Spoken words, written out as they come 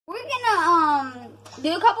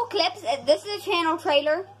do a couple clips. This is a channel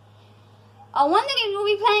trailer. One of the games we'll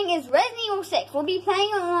be playing is Resident Evil 6. We'll be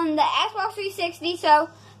playing on the Xbox 360, so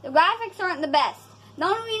the graphics aren't the best. The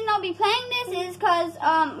only reason I'll be playing this is because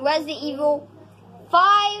Resident Evil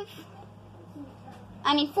 4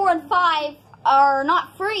 and 5 are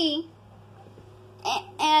not free,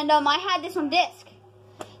 and I had this on disc.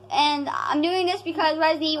 And I'm doing this because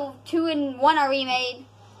Resident Evil 2 and 1 are remade.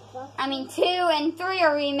 2 and 3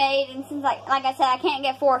 are remade, and since like I said, I can't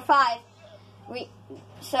get 4 or 5.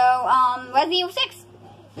 Resident Evil 6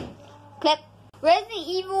 clip. Resident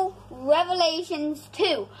Evil Revelations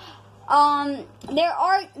 2.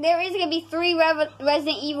 There is gonna be 3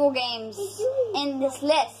 Resident Evil games in this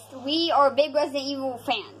list. We are big Resident Evil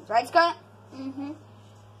fans, right, Scott? Mm-hmm.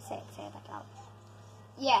 Say it back out.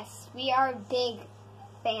 Yes, we are big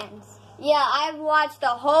fans. Yeah, I've watched the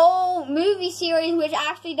whole movie series, which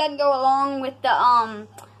actually doesn't go along with the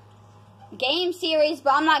game series,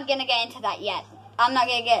 but I'm not gonna get into that yet. I'm not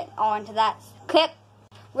gonna get all into that clip.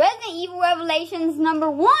 Resident Evil Revelations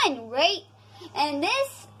 #1, right? And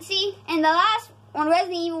this, see, in the last one,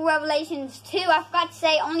 Resident Evil Revelations 2, I forgot to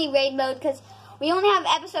say only raid mode because we only have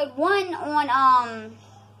episode 1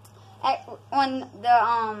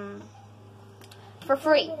 for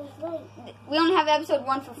free. We only have episode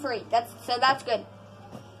 1 for free. That's good.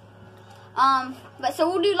 So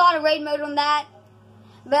we'll do a lot of raid mode on that.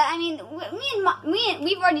 But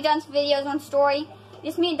we've already done some videos on story.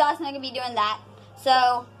 Just me and Dawson are gonna be doing that.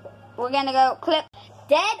 So we're gonna go clip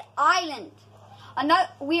Dead Island.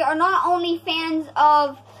 We are not only fans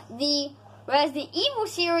of the Resident Evil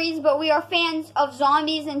series, but we are fans of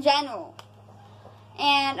zombies in general.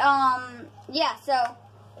 And yeah, so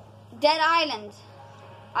Dead Island.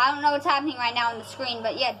 I don't know what's happening right now on the screen,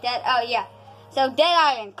 but yeah, So Dead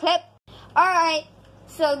Island clip. Alright,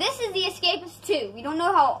 so this is The Escapist 2. We don't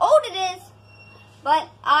know how old it is, but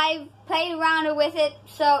I've played around with it,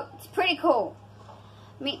 so it's pretty cool.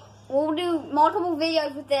 We'll do multiple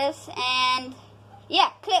videos with this, and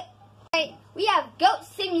yeah, clip. Alright, we have Goat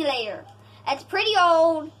Simulator. It's pretty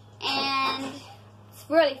old, and it's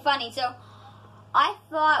really funny, so I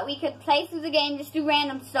thought we could play through the game, just do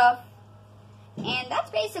random stuff. And that's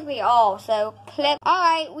basically all. So clip.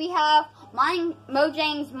 Alright, we have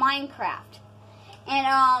Mojang's Minecraft. And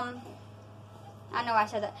I know I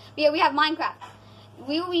said that. But yeah, we have Minecraft.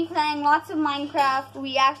 We will be playing lots of Minecraft.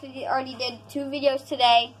 We actually already did 2 videos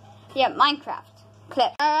today. Yeah, Minecraft.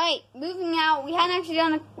 Clip. Alright, moving out. We haven't actually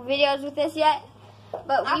done videos with this yet.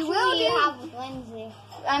 But we will have with Lindsay.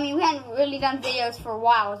 We hadn't really done videos for a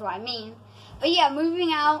while is what I mean. But yeah,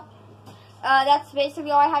 moving out. That's basically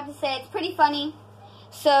all I have to say. It's pretty funny.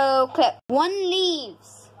 So, clip. One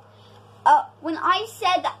leaves. When I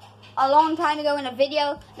said a long time ago in a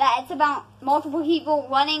video that it's about multiple people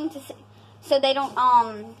running so they don't,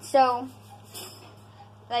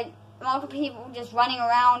 multiple people just running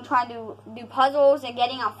around trying to do puzzles and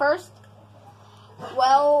getting out first.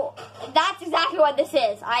 Well, that's exactly what this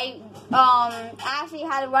is. I actually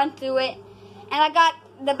had to run through it, and I got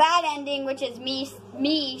the bad ending, which is me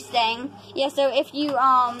staying. Yeah, so if you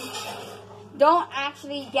don't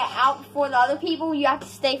actually get out before the other people, you have to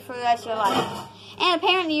stay for the rest of your life. And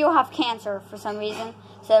apparently you'll have cancer for some reason.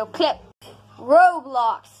 So clip.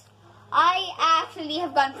 Roblox. I actually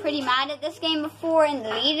have gotten pretty mad at this game before and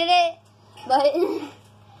deleted it, but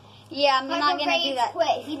yeah, I'm not gonna do that.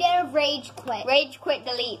 Quit. He did a rage quit. Rage quit,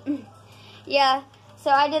 delete. Yeah,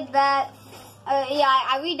 so I did that.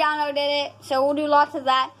 I re-downloaded it, so we'll do lots of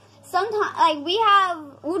that. Sometimes,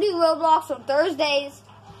 we'll do Roblox on Thursdays,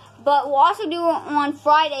 but we'll also do it on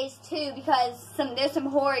Fridays too, because there's some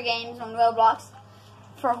horror games on Roblox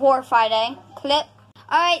for Horror Friday. Clip.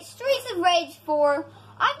 Alright, Streets of Rage 4.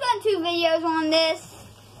 I've done 2 videos on this.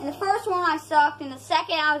 In the first one I sucked, in the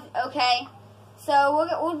second I was okay. So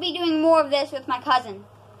we'll be doing more of this with my cousin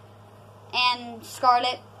and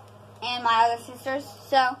Scarlett and my other sisters.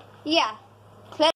 So yeah.